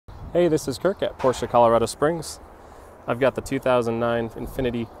Hey, this is Kirk at Porsche Colorado Springs. I've got the 2009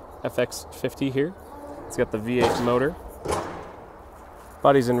 Infiniti FX50 here. It's got the V8 motor.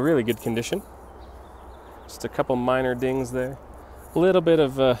 Body's in really good condition. Just a couple minor dings there. A little bit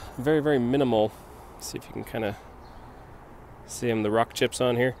of very, very minimal. See if you can kind of see them, the rock chips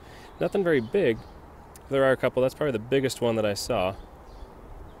on here. Nothing very big. There are a couple. That's probably the biggest one that I saw.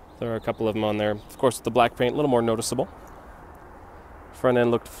 There are a couple of them on there. Of course, with the black paint, a little more noticeable. Front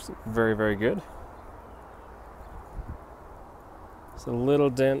end looked very, very good. It's a little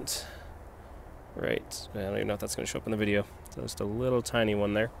dent. Right. I don't even know if that's going to show up in the video. So just a little tiny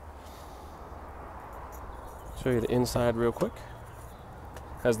one there. Show you the inside real quick.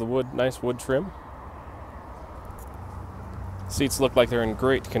 Has the wood, nice wood trim. Seats look like they're in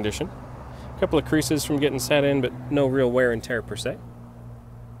great condition. A couple of creases from getting sat in, but no real wear and tear per se.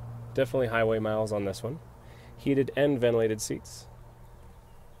 Definitely highway miles on this one. Heated and ventilated seats.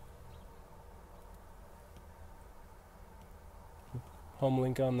 Home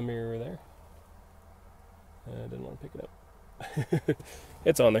link on the mirror there. I didn't want to pick it up.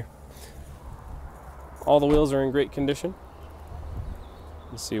 It's on there. All the wheels are in great condition.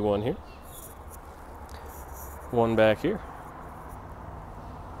 You see one here. One back here.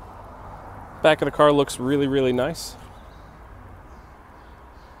 Back of the car looks really, really nice.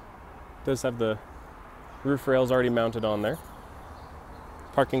 Does have the roof rails already mounted on there.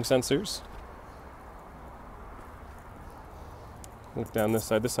 Parking sensors. Look down this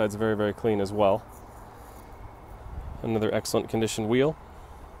side. This side's very, very clean as well. Another excellent condition wheel.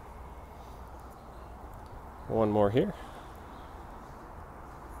 One more here.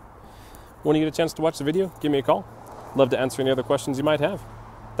 When you get a chance to watch the video, give me a call. Love to answer any other questions you might have.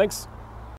 Thanks.